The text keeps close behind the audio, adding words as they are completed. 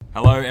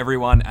Hello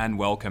everyone and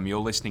welcome. You're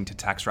listening to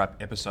Tax Wrap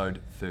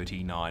episode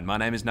 39. My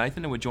name is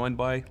Nathan and we're joined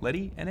by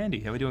Letty and Andy.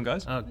 How are we doing,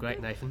 guys? Oh,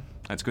 great, Nathan.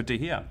 That's good to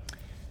hear.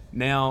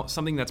 Now,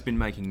 something that's been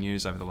making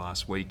news over the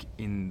last week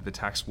in the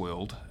tax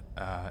world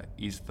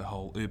is the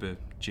whole Uber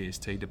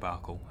GST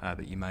debacle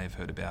that you may have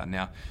heard about.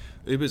 Now,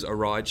 Uber's a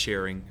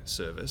ride-sharing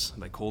service.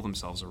 They call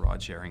themselves a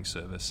ride-sharing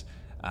service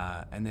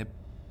and they're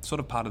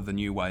sort of part of the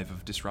new wave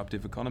of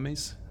disruptive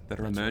economies that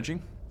are emerging.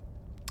 Right.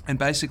 And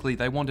basically,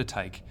 they want to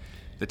take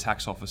the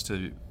tax office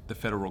to the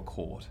federal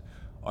court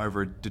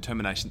over a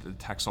determination that the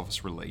tax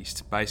office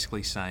released,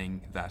 basically saying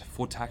that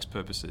for tax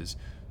purposes,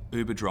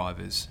 Uber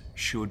drivers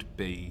should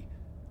be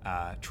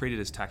treated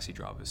as taxi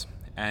drivers.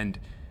 And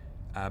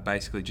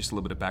basically, just a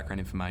little bit of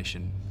background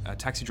information,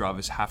 taxi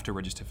drivers have to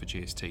register for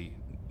GST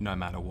no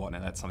matter what.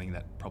 Now, that's something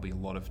that probably a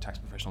lot of tax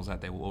professionals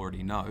out there will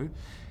already know.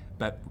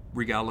 But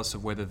regardless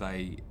of whether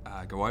they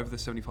go over the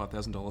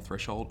 $75,000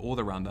 threshold or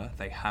they're under,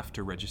 they have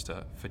to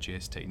register for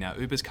GST. Now,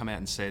 Uber's come out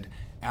and said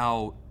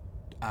our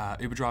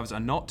Uber drivers are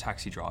not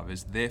taxi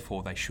drivers,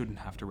 therefore they shouldn't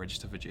have to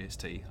register for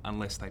GST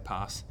unless they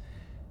pass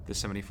the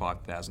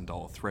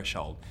 $75,000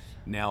 threshold.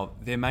 Now,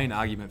 their main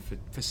argument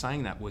for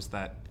saying that was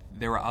that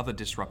there are other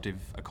disruptive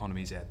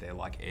economies out there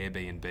like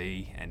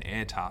Airbnb and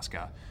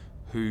Airtasker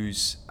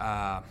whose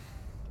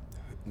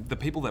the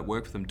people that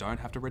work for them don't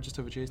have to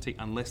register for GST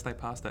unless they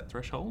pass that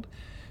threshold.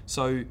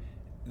 So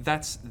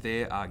that's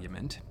their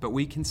argument. But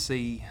we can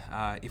see,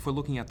 if we're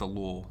looking at the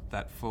law,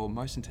 that for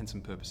most intents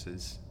and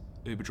purposes,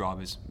 Uber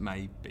drivers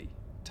may be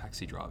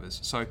taxi drivers.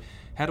 So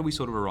how do we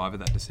sort of arrive at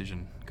that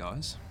decision,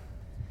 guys?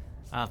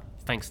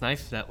 Thanks,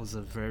 Nath. That was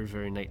a very,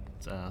 very neat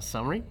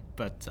summary,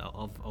 but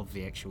of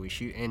the actual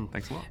issue. And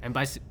thanks a lot. And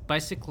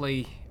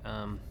basically,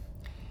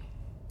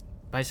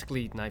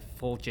 Nath,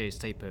 for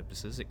GST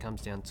purposes, it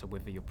comes down to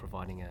whether you're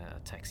providing a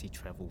taxi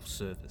travel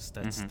service.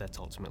 That's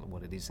ultimately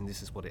what it is, and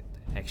this is what it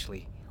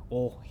actually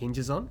all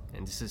hinges on.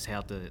 And this is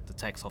how the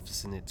tax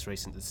office in its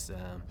recent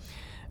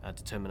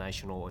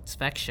determination or its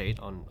fact sheet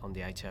on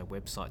the ATO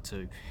website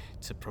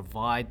to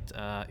provide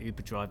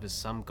Uber drivers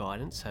some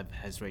guidance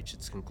has reached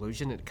its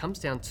conclusion. It comes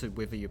down to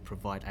whether you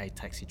provide a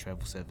taxi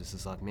travel service,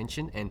 as I've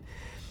mentioned, and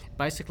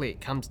basically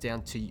it comes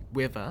down to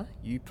whether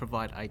you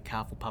provide a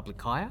car for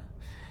public hire,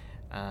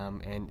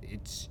 and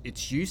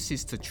its use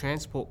is to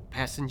transport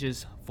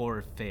passengers for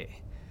a fare.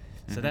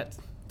 Mm-hmm. So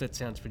that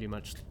sounds pretty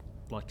much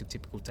like a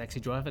typical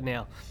taxi driver.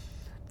 Now,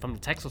 from the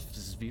tax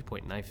office's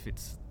viewpoint, Nath,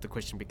 the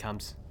question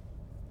becomes,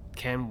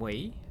 can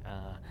we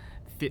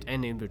fit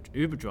an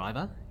Uber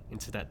driver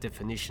into that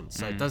definition?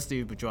 So does the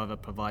Uber driver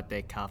provide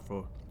their car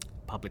for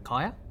public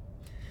hire?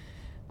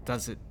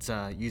 Does it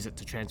use it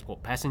to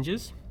transport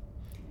passengers?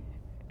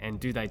 And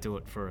do they do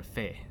it for a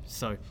fare?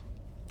 So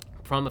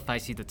prima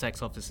facie, the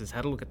tax office has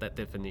had a look at that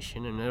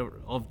definition and are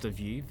of the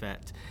view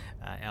that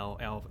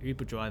our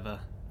Uber driver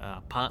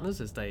partners,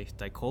 as they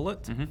call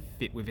it,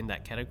 fit within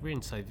that category,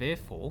 and so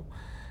therefore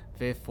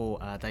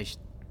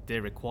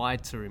they're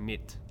required to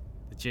remit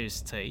the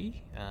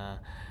GST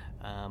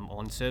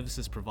on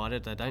services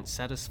provided. They don't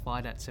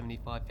satisfy that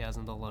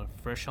 $75,000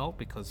 threshold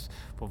because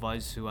for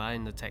those who are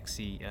in the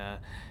taxi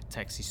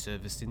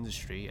service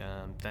industry,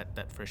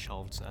 that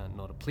threshold's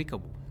not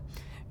applicable.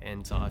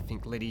 And I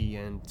think Letty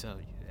and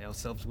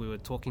ourselves, we were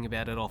talking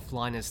about it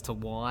offline as to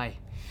why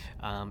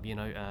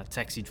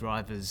taxi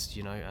drivers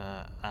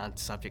aren't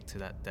subject to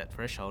that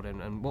threshold.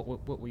 And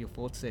what were your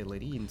thoughts there,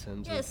 Letty, in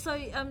terms of... So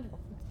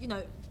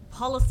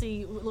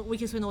policy, we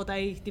can spend all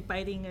day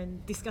debating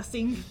and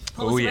discussing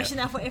policy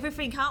rationale for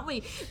everything, can't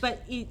we?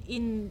 But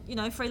in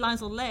 3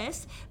 lines or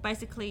less,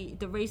 basically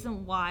the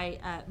reason why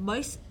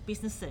most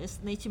businesses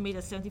need to meet a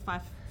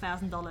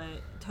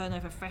 $75,000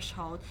 turnover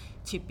threshold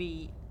to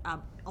be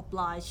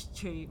obliged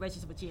to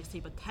register for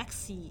GST, but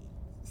taxi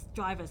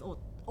drivers or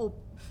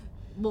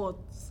more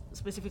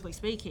specifically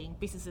speaking,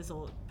 businesses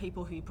or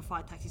people who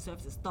provide taxi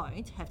services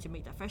don't have to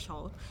meet that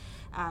threshold.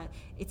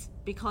 It's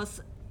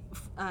because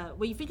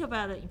when you think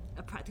about it in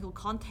a practical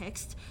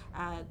context,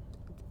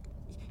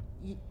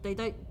 they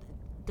don't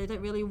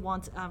really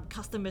want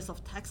customers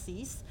of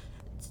taxis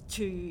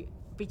to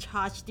be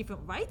charged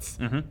different rates,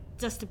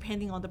 just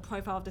depending on the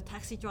profile of the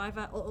taxi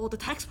driver or the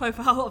tax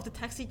profile of the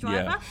taxi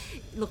driver. Yeah.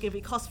 Look, if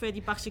it costs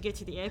 $30 to get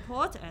to the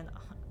airport, and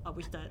I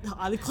wish that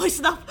I live close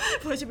enough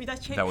for it to be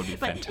that cheap. That would be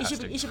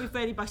fantastic. It should be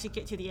 $30 to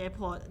get to the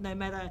airport, no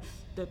matter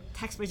the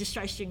tax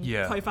registration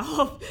profile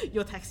of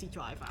your taxi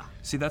driver.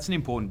 See, that's an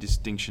important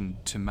distinction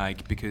to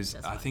make because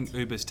I think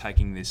Uber's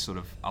taking this sort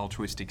of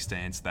altruistic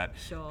stance that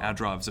our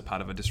drivers are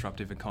part of a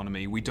disruptive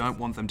economy. We don't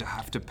want them to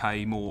have to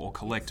pay more or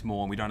collect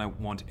more, and we don't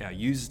want our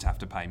users to have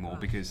to pay more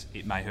because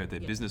it may hurt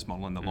their business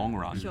model in the long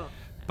run. Sure.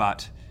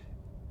 But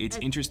it's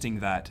interesting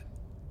that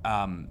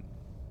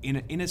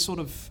in a sort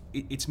of,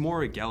 it's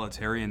more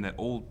egalitarian that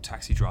all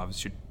taxi drivers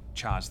should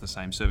charge the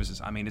same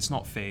services. I mean, it's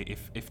not fair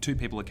if 2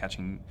 people are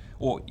catching,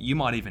 or you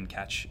might even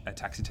catch a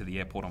taxi to the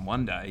airport on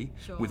one day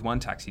with one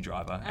taxi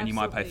driver. Absolutely. And you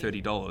might pay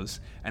 $30,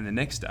 and the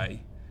next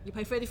day you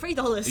pay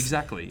 $33.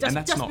 Exactly, and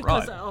that's not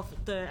right. Just right. because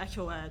of the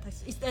actual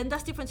tax. And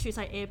that's different to,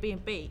 say,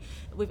 Airbnb.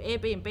 With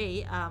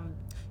Airbnb,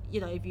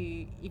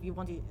 if you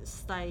want to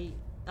stay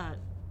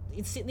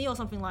in Sydney or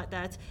something like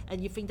that,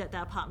 and you think that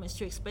the apartment's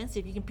too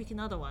expensive, you can pick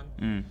another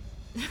one.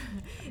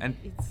 And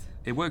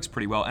it works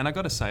pretty well. And I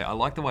got to say, I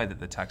like the way that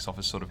the tax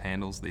office sort of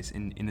handles this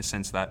in the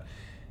sense that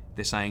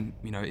they're saying,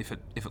 if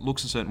it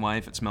looks a certain way,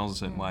 if it smells a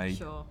certain way,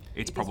 sure.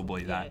 it's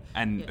probably that.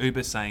 And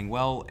Uber's saying,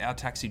 well, our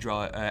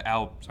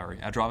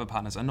driver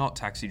partners are not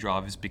taxi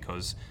drivers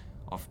because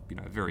of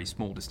very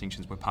small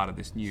distinctions. We're part of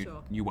this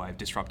new way of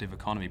disruptive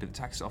economy. But the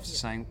tax office is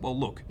saying, well,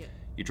 look,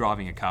 you're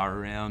driving a car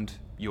around,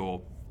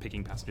 you're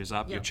picking passengers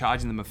up, you're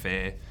charging them a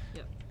fare,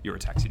 you're a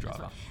taxi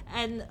driver. Right.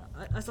 And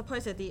I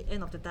suppose at the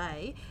end of the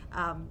day,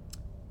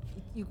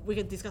 we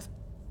can discuss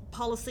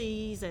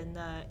policies and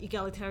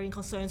egalitarian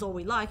concerns all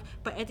we like,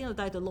 but at the end of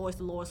the day, the law is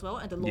the law as well,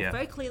 and the law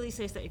very clearly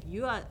says that if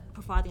you are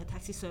providing a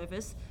taxi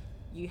service,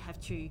 you have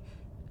to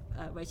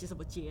register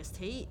with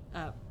GST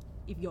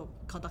if you're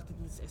conducting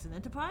this as an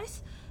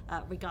enterprise,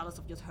 regardless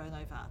of your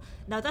turnover.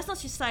 Now, that's not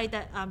to say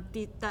that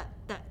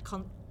that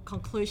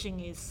conclusion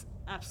is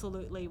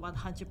absolutely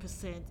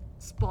 100%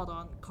 spot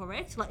on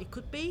correct. Like, it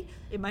could be,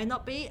 it may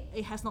not be,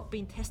 it has not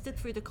been tested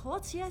through the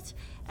courts yet,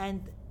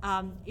 and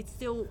it's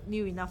still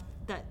new enough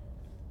that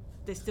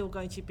there's still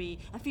going to be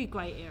a few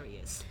grey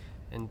areas.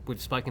 And we've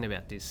spoken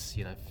about this,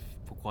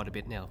 for quite a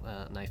bit now,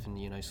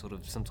 Nathan. Sort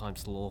of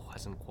sometimes the law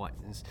hasn't quite.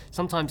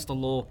 Sometimes the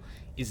law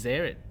is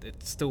there;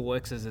 it still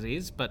works as it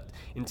is. But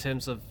in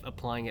terms of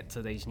applying it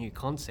to these new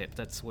concepts,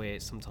 that's where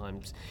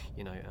sometimes,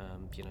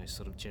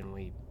 sort of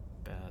generally.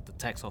 The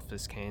tax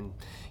office can,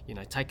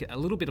 take a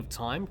little bit of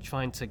time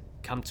trying to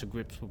come to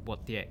grips with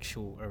what the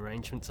actual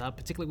arrangements are,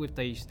 particularly with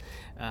these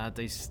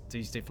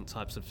different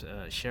types of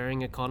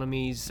sharing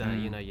economies.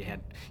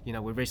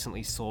 We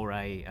recently saw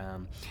a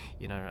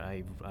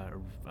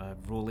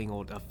ruling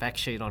or a fact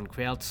sheet on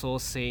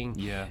crowdsourcing.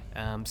 Yeah.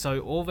 So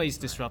all these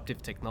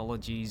disruptive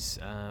technologies,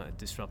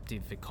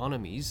 disruptive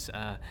economies.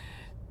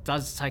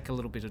 Does take a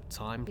little bit of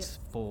time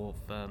for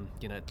the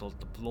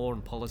law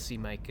and policy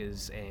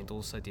makers and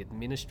also the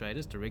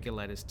administrators, the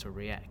regulators, to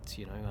react.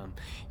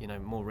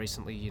 More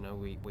recently,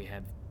 we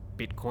have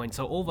Bitcoin,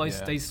 so all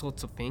these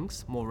sorts of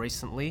things. More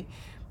recently,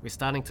 we're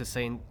starting to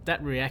see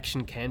that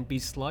reaction can be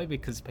slow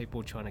because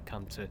people are trying to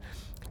come to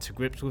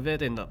grips with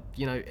it. And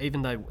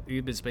even though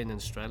Uber's been in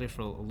Australia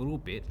for a little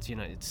bit,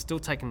 it's still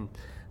taken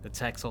the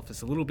tax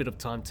office a little bit of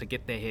time to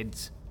get their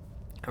heads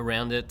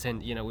around it.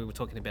 And we were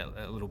talking about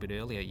a little bit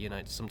earlier,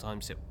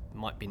 sometimes it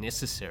might be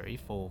necessary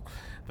for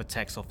the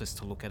tax office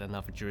to look at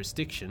another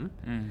jurisdiction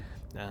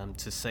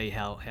to see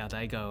how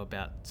they go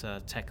about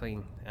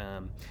tackling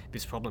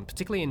this problem,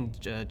 particularly in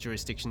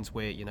jurisdictions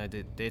where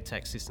their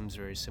tax system's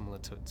very similar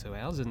to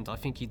ours. And I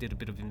think you did a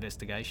bit of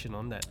investigation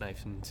on that,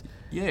 Nathan.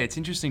 Yeah, it's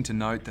interesting to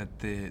note that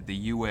the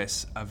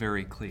US are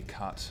very clear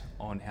cut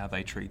on how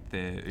they treat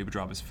their Uber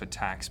drivers for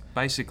tax.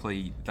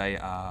 Basically, they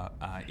are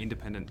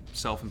independent,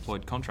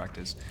 self-employed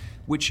contractors,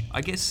 which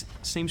I guess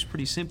seems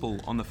pretty simple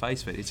on the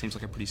face of it. It seems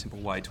like a pretty simple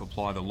way to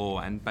apply the law,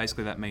 and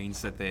basically that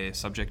means that they're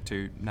subject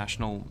to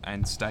national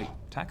and state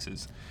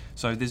taxes.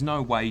 So there's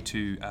no way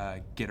to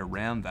get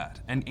around that.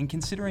 And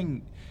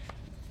considering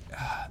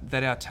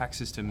that our tax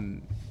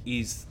system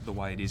is the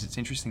way it is, it's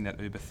interesting that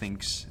Uber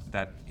thinks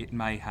that it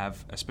may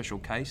have a special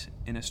case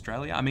in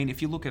Australia. I mean,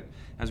 if you look at,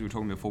 as we were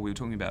talking before, we were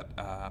talking about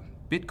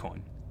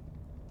Bitcoin,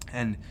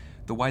 and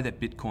the way that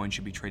Bitcoin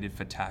should be treated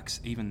for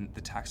tax, even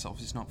the tax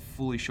office is not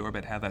fully sure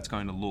about how that's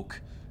going to look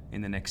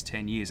in the next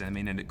 10 years. I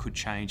mean, and it could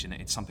change, and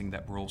it's something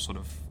that we're all sort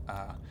of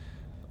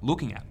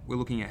looking at. We're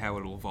looking at how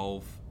it'll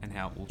evolve and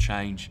how it will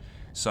change.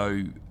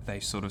 So they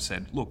sort of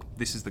said, look,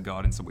 this is the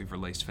guidance that we've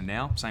released for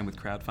now. Same with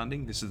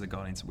crowdfunding. This is the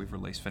guidance that we've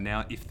released for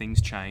now. If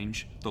things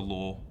change, the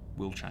law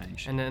will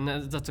change. And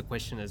that's a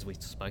question, as we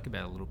spoke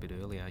about a little bit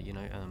earlier,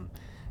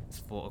 it's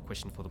for a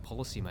question for the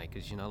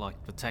policymakers.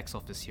 Like the tax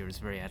office here is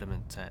very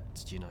adamant that,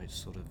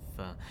 sort of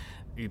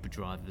Uber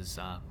drivers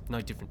are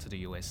no different to the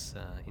US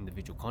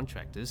individual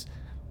contractors.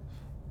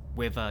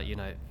 Whether,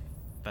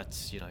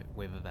 that's,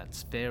 whether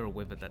that's fair or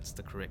whether that's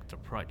the correct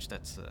approach,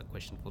 that's a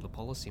question for the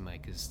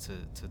policymakers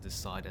to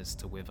decide as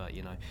to whether,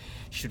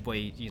 should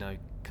we,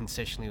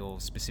 concessionally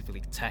or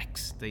specifically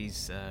tax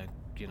these,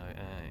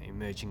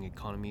 emerging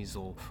economies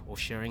or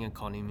sharing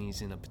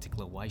economies in a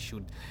particular way.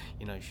 Should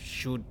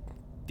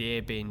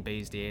the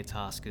Airbnbs, the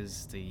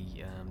Airtaskers,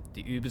 the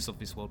Ubers of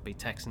this world be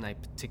taxed in a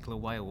particular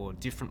way or a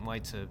different way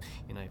to,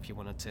 if you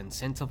wanted to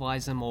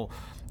incentivize them, or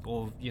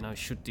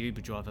should the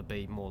Uber driver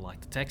be more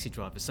like the taxi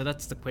driver? So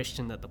that's the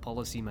question that the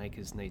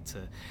policymakers need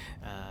to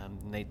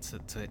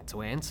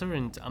answer.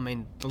 And I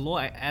mean, the law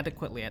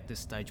adequately at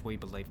this stage, we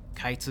believe,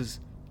 caters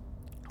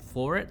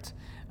for it.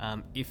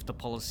 If the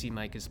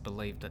policymakers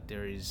believe that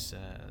there is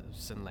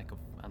some lack of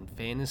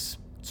unfairness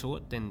to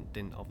it,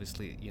 then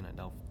obviously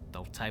they'll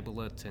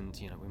table it, and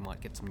we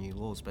might get some new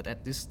laws. But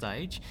at this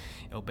stage,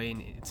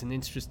 it's an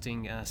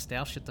interesting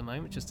stoush at the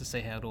moment, just to see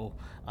how it all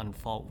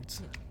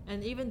unfolds.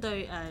 And even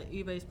though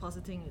Uber is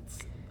positing its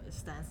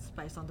stance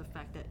based on the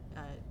fact that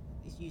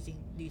is using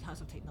new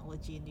types of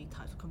technology and new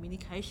types of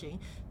communication.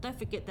 Don't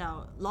forget that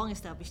our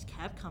long-established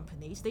cab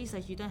companies, these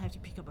days you don't have to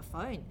pick up a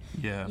phone.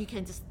 Yeah. You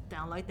can just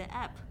download the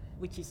app,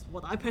 which is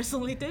what I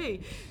personally do.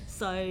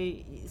 So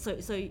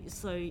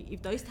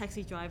if those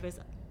taxi drivers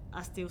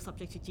are still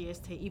subject to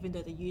GST, even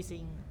though they're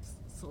using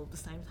sort of the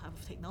same type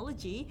of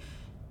technology,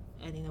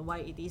 and in a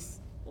way it is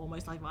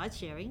almost like ride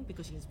sharing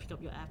because you just pick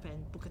up your app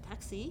and book a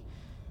taxi,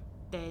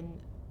 then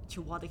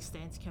to what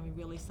extent can we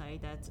really say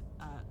that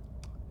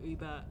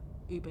Uber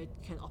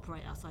can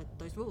operate outside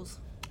those rules?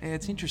 Yeah,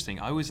 it's interesting.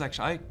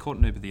 I caught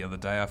an Uber the other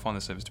day. I find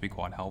the service to be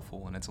quite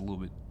helpful, and it's a little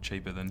bit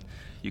cheaper than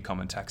your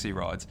common taxi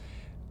rides.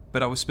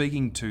 But I was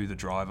speaking to the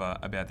driver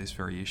about this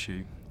very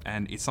issue,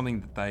 and it's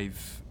something that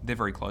they're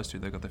very close to.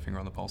 They've got their finger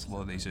on the pulse, a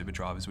lot of these Uber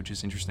drivers, which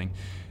is interesting.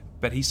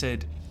 But he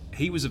said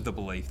he was of the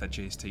belief that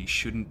GST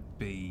shouldn't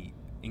be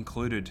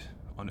included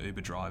on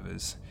Uber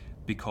drivers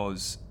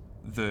because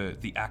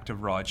the act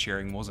of ride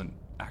sharing wasn't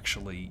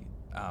actually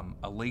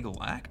a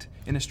legal act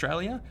in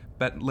Australia.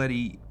 But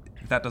Letty,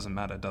 that doesn't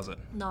matter, does it?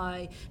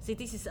 No. See,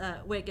 this is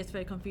where it gets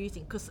very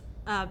confusing because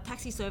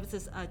taxi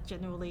services are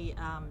generally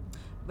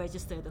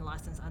registered and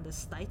licensed under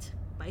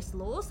state-based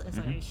laws, and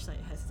so each state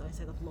has its own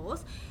set of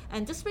laws.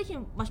 And just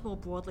speaking much more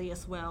broadly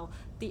as well,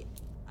 the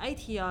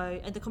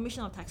ATO and the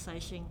Commission of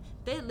Taxation,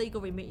 their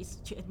legal remit is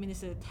to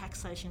administer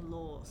taxation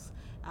laws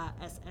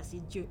as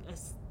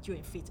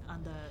doing fit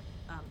under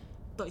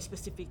those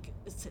specific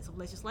sets of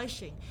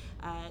legislation.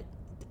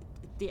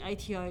 The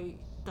ATO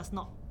does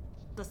not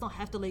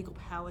have the legal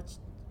power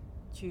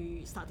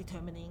to start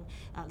determining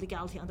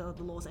legality under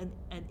other laws, and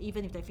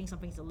even if they think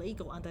something is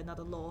illegal under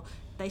another law,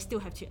 they still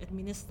have to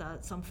administer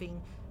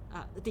something,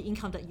 the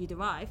income that you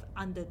derive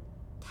under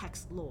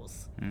tax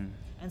laws.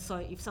 And so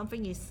if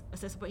something is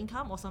assessable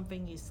income or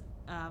something is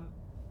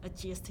a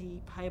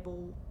GST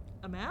payable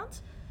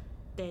amount,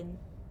 then,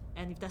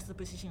 and if that's the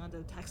position under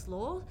the tax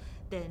law,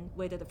 then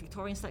whether the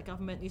Victorian state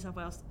government, New South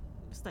Wales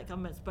state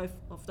governments, both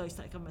of those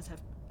state governments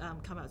have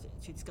come out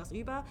to discuss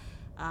Uber,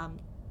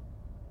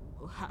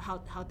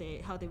 how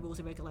their rules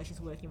and regulations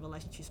work in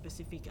relation to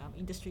specific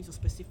industries or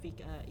specific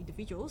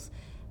individuals,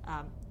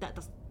 that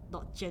does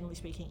not, generally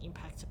speaking,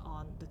 impact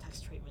on the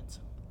tax treatment.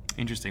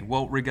 Interesting.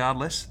 Well,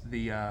 regardless,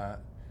 the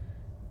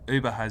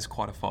Uber has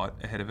quite a fight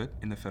ahead of it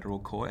in the federal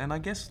court, and I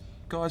guess,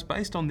 guys,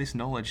 based on this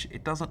knowledge,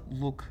 it doesn't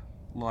look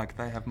like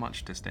they have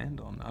much to stand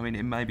on. I mean,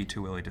 it may be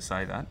too early to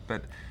say that,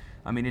 but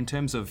I mean, in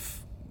terms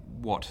of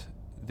what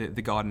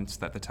the guidance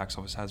that the tax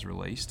office has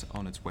released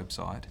on its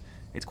website,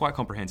 it's quite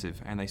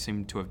comprehensive, and they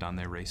seem to have done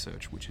their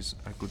research, which is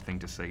a good thing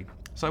to see.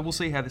 So we'll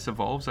see how this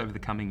evolves over the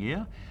coming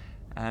year,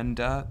 and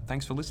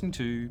thanks for listening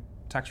to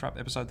Tax Wrap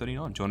episode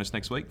 39. Join us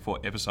next week for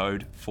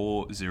episode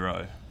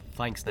 40.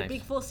 Thanks, Dave. The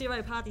big 40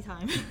 party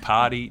time.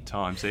 Party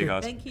time. See you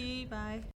guys. Thank you. Bye.